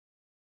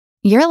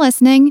You're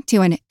listening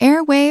to an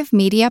Airwave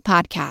Media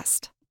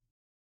Podcast.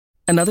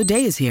 Another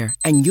day is here,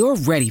 and you're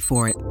ready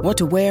for it. What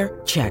to wear?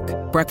 Check.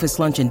 Breakfast,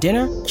 lunch, and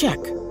dinner? Check.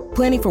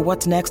 Planning for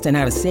what's next and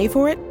how to save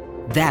for it?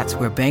 That's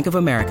where Bank of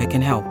America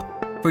can help.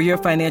 For your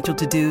financial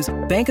to-dos,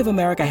 Bank of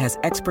America has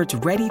experts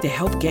ready to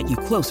help get you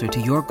closer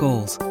to your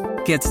goals.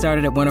 Get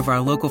started at one of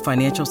our local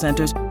financial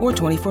centers or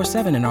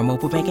 24/7 in our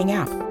mobile banking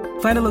app.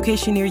 Find a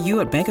location near you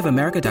at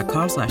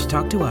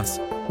bankofamerica.com/talktous.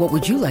 What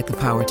would you like the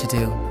power to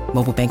do?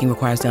 Mobile banking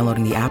requires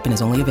downloading the app and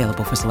is only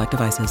available for select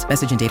devices.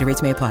 Message and data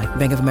rates may apply.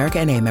 Bank of America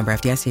N.A., member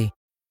FDIC.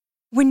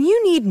 When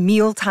you need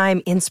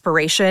mealtime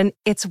inspiration,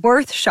 it's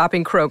worth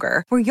shopping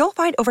Kroger, where you'll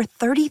find over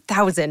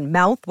 30,000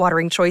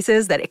 mouth-watering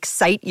choices that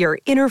excite your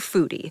inner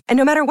foodie. And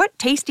no matter what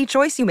tasty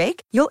choice you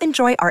make, you'll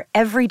enjoy our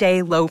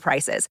everyday low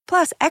prices,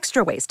 plus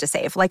extra ways to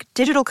save, like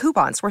digital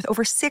coupons worth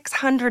over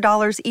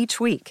 $600 each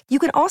week. You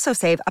can also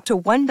save up to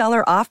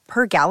 $1 off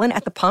per gallon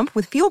at the pump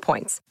with fuel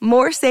points.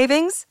 More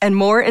savings and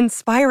more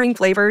inspiring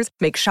flavors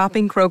make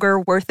shopping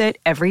Kroger worth it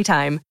every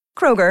time.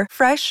 Kroger,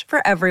 fresh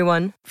for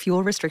everyone.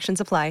 Fuel restrictions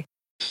apply.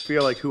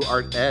 Feel like who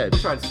art Ed?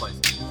 We'll try to spice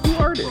it. Who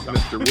art it?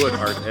 Mr. Wood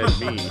art Ed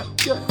me.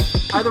 Good.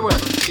 Either way,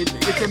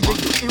 it's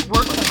ambiguous. It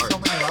works on so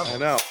many levels. I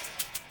know.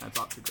 That's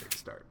off to a great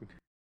start.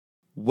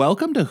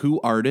 Welcome to Who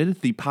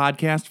Arted, the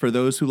podcast for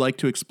those who like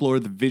to explore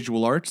the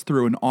visual arts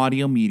through an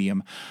audio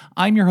medium.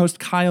 I'm your host,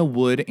 Kyle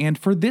Wood, and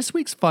for this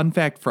week's Fun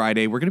Fact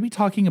Friday, we're going to be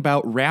talking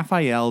about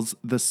Raphael's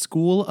The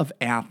School of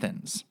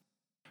Athens.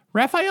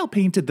 Raphael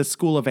painted the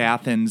School of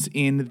Athens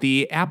in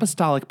the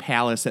Apostolic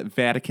Palace at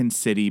Vatican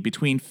City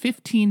between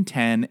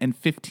 1510 and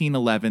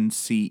 1511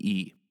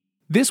 CE.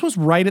 This was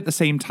right at the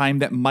same time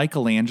that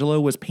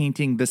Michelangelo was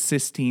painting the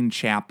Sistine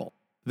Chapel.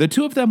 The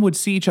two of them would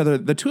see each other,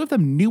 the two of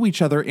them knew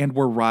each other and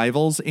were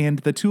rivals, and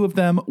the two of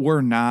them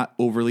were not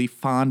overly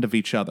fond of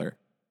each other.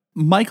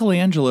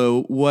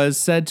 Michelangelo was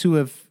said to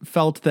have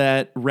felt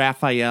that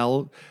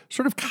Raphael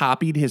sort of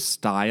copied his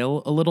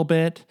style a little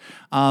bit,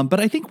 but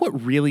I think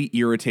what really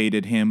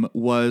irritated him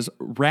was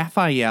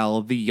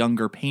Raphael, the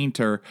younger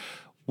painter,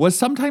 was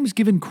sometimes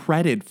given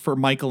credit for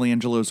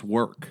Michelangelo's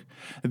work.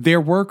 There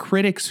were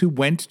critics who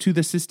went to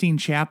the Sistine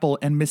Chapel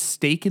and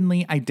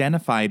mistakenly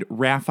identified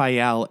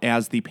Raphael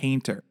as the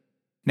painter.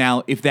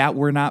 Now, if that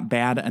were not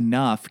bad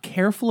enough,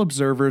 careful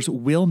observers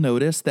will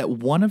notice that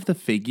one of the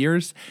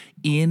figures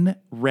in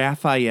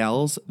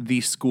Raphael's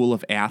The School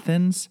of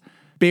Athens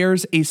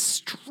bears a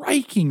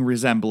striking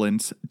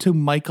resemblance to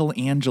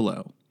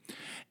Michelangelo.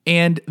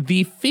 And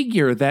the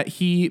figure that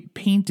he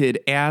painted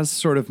as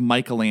sort of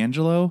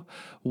Michelangelo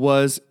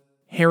was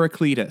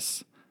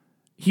Heraclitus.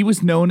 He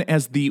was known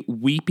as the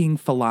weeping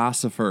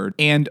philosopher,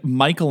 and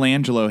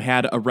Michelangelo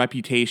had a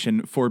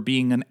reputation for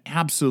being an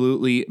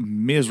absolutely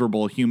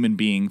miserable human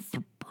being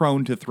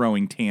prone to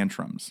throwing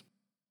tantrums.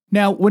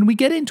 Now, when we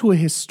get into a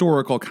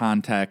historical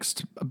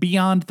context,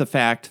 beyond the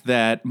fact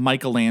that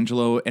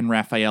Michelangelo and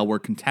Raphael were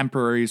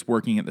contemporaries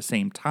working at the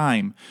same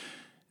time,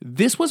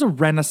 this was a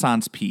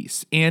Renaissance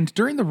piece, and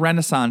during the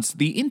Renaissance,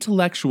 the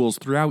intellectuals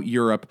throughout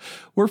Europe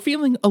were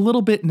feeling a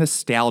little bit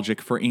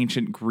nostalgic for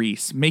ancient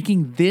Greece,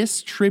 making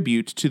this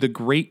tribute to the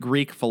great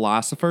Greek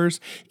philosophers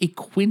a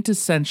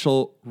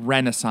quintessential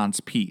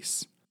Renaissance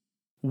piece.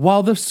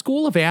 While the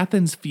School of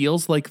Athens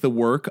feels like the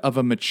work of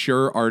a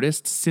mature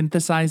artist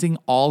synthesizing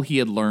all he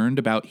had learned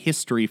about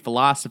history,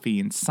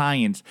 philosophy, and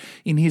science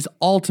in his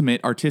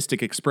ultimate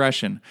artistic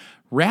expression,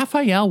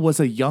 Raphael was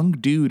a young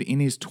dude in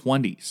his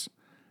 20s.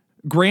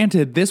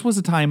 Granted, this was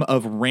a time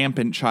of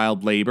rampant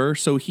child labor,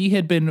 so he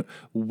had been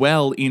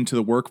well into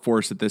the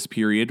workforce at this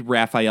period.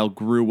 Raphael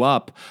grew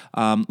up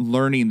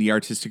learning the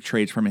artistic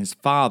trades from his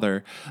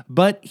father,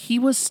 but he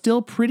was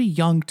still pretty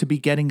young to be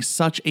getting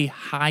such a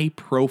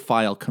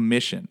high-profile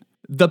commission.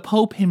 The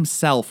Pope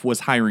himself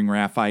was hiring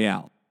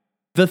Raphael.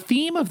 The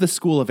theme of the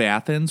School of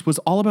Athens was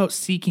all about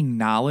seeking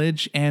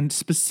knowledge and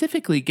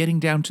specifically getting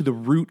down to the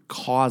root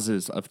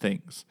causes of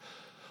things.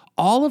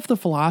 All of the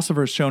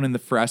philosophers shown in the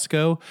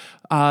fresco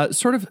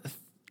sort of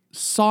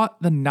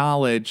sought the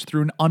knowledge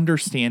through an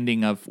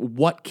understanding of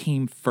what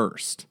came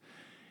first.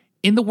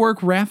 In the work,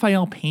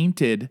 Raphael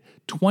painted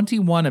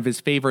 21 of his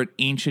favorite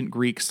ancient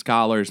Greek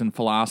scholars and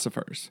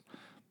philosophers.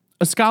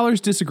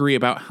 Scholars disagree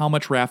about how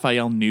much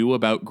Raphael knew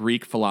about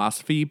Greek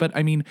philosophy, but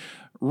I mean,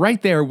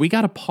 right there, we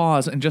gotta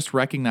pause and just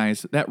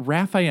recognize that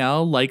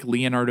Raphael, like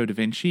Leonardo da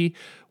Vinci,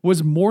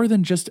 was more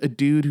than just a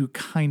dude who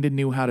kinda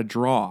knew how to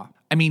draw.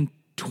 I mean,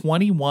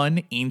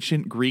 21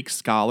 ancient Greek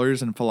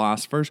scholars and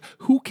philosophers.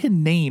 Who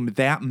can name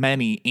that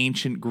many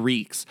ancient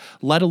Greeks,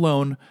 let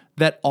alone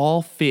that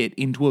all fit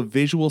into a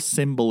visual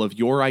symbol of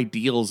your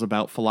ideals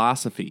about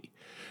philosophy?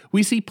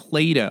 We see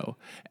Plato,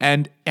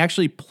 and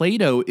actually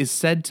Plato is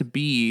said to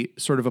be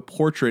sort of a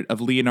portrait of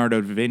Leonardo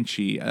da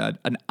Vinci,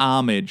 an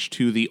homage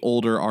to the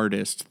older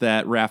artist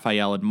that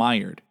Raphael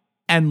admired.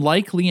 And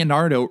like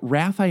Leonardo,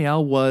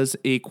 Raphael was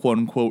a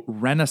quote-unquote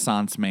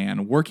Renaissance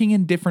man working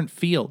in different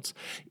fields.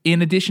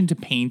 In addition to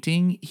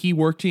painting, he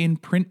worked in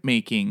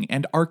printmaking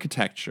and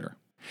architecture.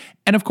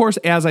 And of course,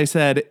 as I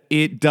said,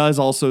 it does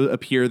also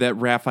appear that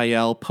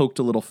Raphael poked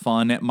a little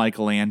fun at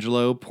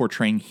Michelangelo,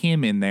 portraying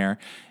him in there.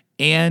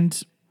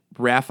 And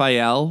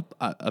Raphael,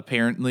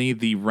 apparently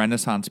the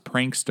Renaissance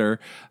prankster,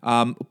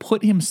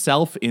 put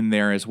himself in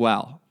there as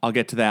well. I'll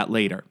get to that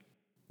later.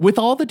 With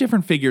all the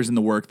different figures in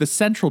the work, the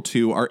central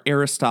two are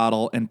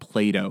Aristotle and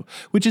Plato,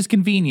 which is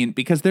convenient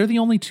because they're the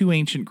only two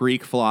ancient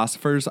Greek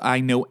philosophers I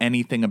know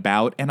anything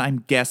about, and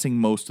I'm guessing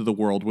most of the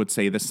world would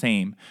say the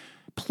same.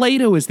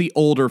 Plato is the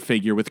older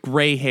figure with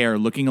gray hair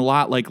looking a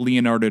lot like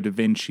Leonardo da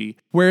Vinci,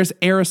 whereas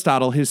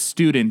Aristotle, his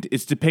student,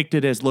 is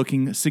depicted as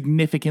looking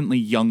significantly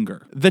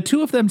younger. The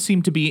two of them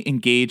seem to be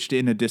engaged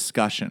in a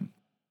discussion.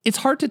 It's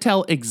hard to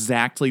tell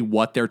exactly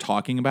what they're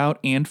talking about,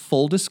 and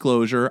full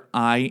disclosure,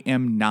 I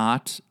am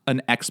not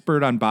an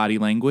expert on body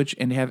language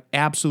and have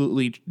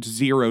absolutely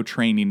zero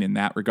training in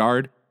that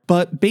regard.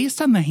 But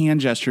based on the hand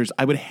gestures,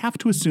 I would have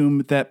to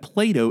assume that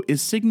Plato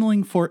is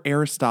signaling for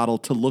Aristotle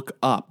to look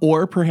up,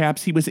 or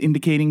perhaps he was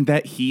indicating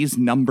that he's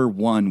number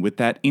one with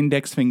that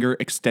index finger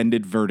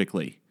extended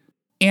vertically.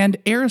 And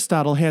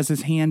Aristotle has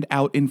his hand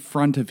out in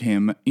front of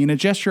him in a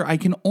gesture I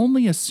can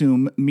only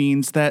assume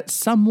means that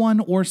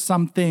someone or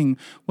something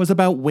was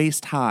about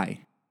waist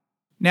high.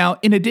 Now,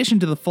 in addition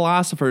to the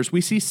philosophers, we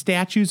see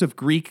statues of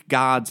Greek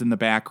gods in the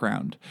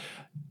background.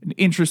 An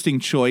interesting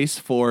choice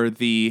for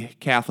the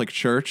Catholic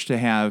Church to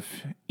have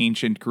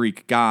ancient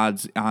Greek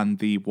gods on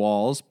the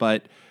walls,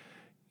 but,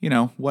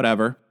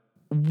 whatever.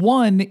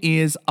 One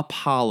is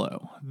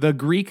Apollo, the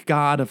Greek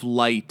god of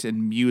light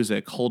and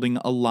music, holding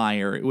a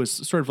lyre. It was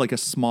sort of like a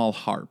small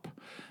harp.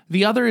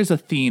 The other is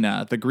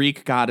Athena, the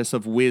Greek goddess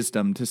of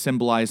wisdom, to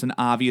symbolize an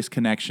obvious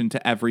connection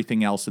to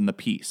everything else in the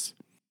piece.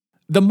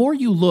 The more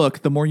you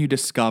look, the more you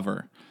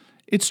discover.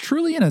 It's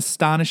truly an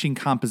astonishing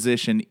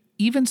composition,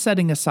 even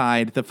setting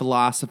aside the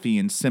philosophy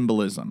and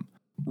symbolism.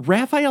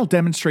 Raphael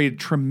demonstrated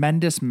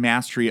tremendous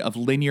mastery of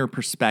linear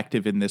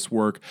perspective in this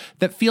work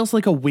that feels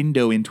like a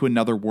window into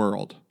another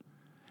world.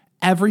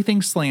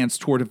 Everything slants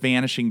toward a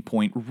vanishing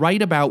point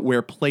right about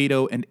where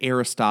Plato and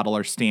Aristotle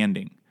are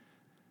standing.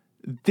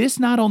 This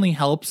not only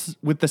helps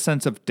with the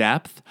sense of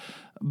depth,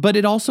 but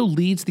it also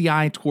leads the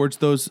eye towards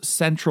those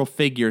central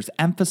figures,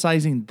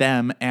 emphasizing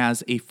them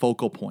as a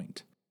focal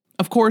point.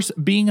 Of course,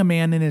 being a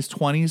man in his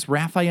 20s,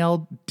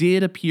 Raphael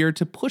did appear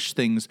to push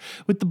things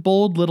with the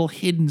bold little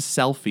hidden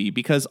selfie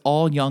because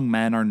all young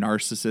men are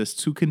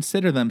narcissists who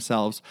consider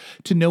themselves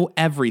to know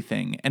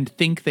everything and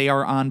think they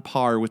are on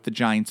par with the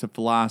giants of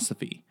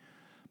philosophy.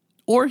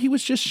 Or he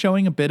was just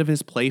showing a bit of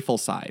his playful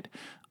side.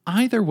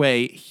 Either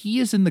way, he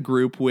is in the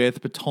group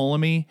with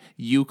Ptolemy,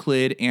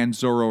 Euclid, and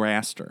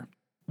Zoroaster.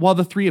 While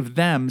the three of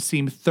them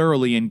seem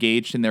thoroughly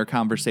engaged in their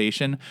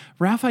conversation,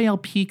 Raphael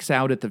peeks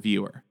out at the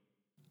viewer.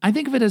 I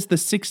think of it as the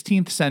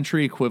 16th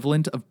century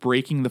equivalent of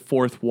breaking the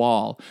fourth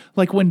wall,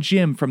 like when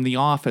Jim from The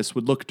Office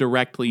would look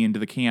directly into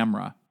the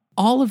camera.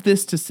 All of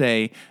this to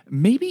say,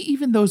 maybe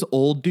even those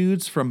old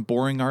dudes from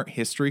boring art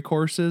history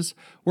courses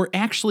were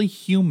actually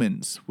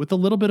humans with a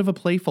little bit of a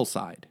playful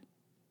side.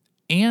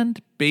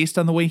 And, based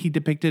on the way he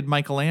depicted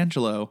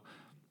Michelangelo,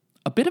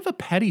 a bit of a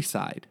petty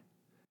side.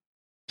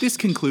 This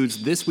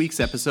concludes this week's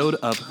episode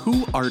of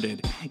Who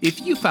Arted.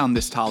 If you found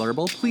this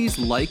tolerable, please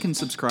like and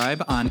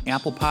subscribe on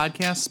Apple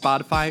Podcasts,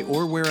 Spotify,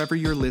 or wherever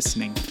you're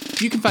listening.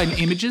 You can find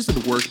images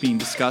of the work being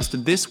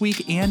discussed this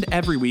week and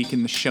every week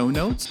in the show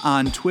notes,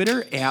 on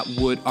Twitter at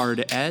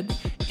WoodArtEd,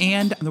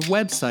 and on the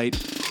website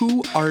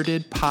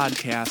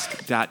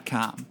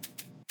whoartedpodcast.com.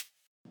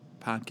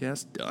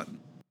 Podcast done.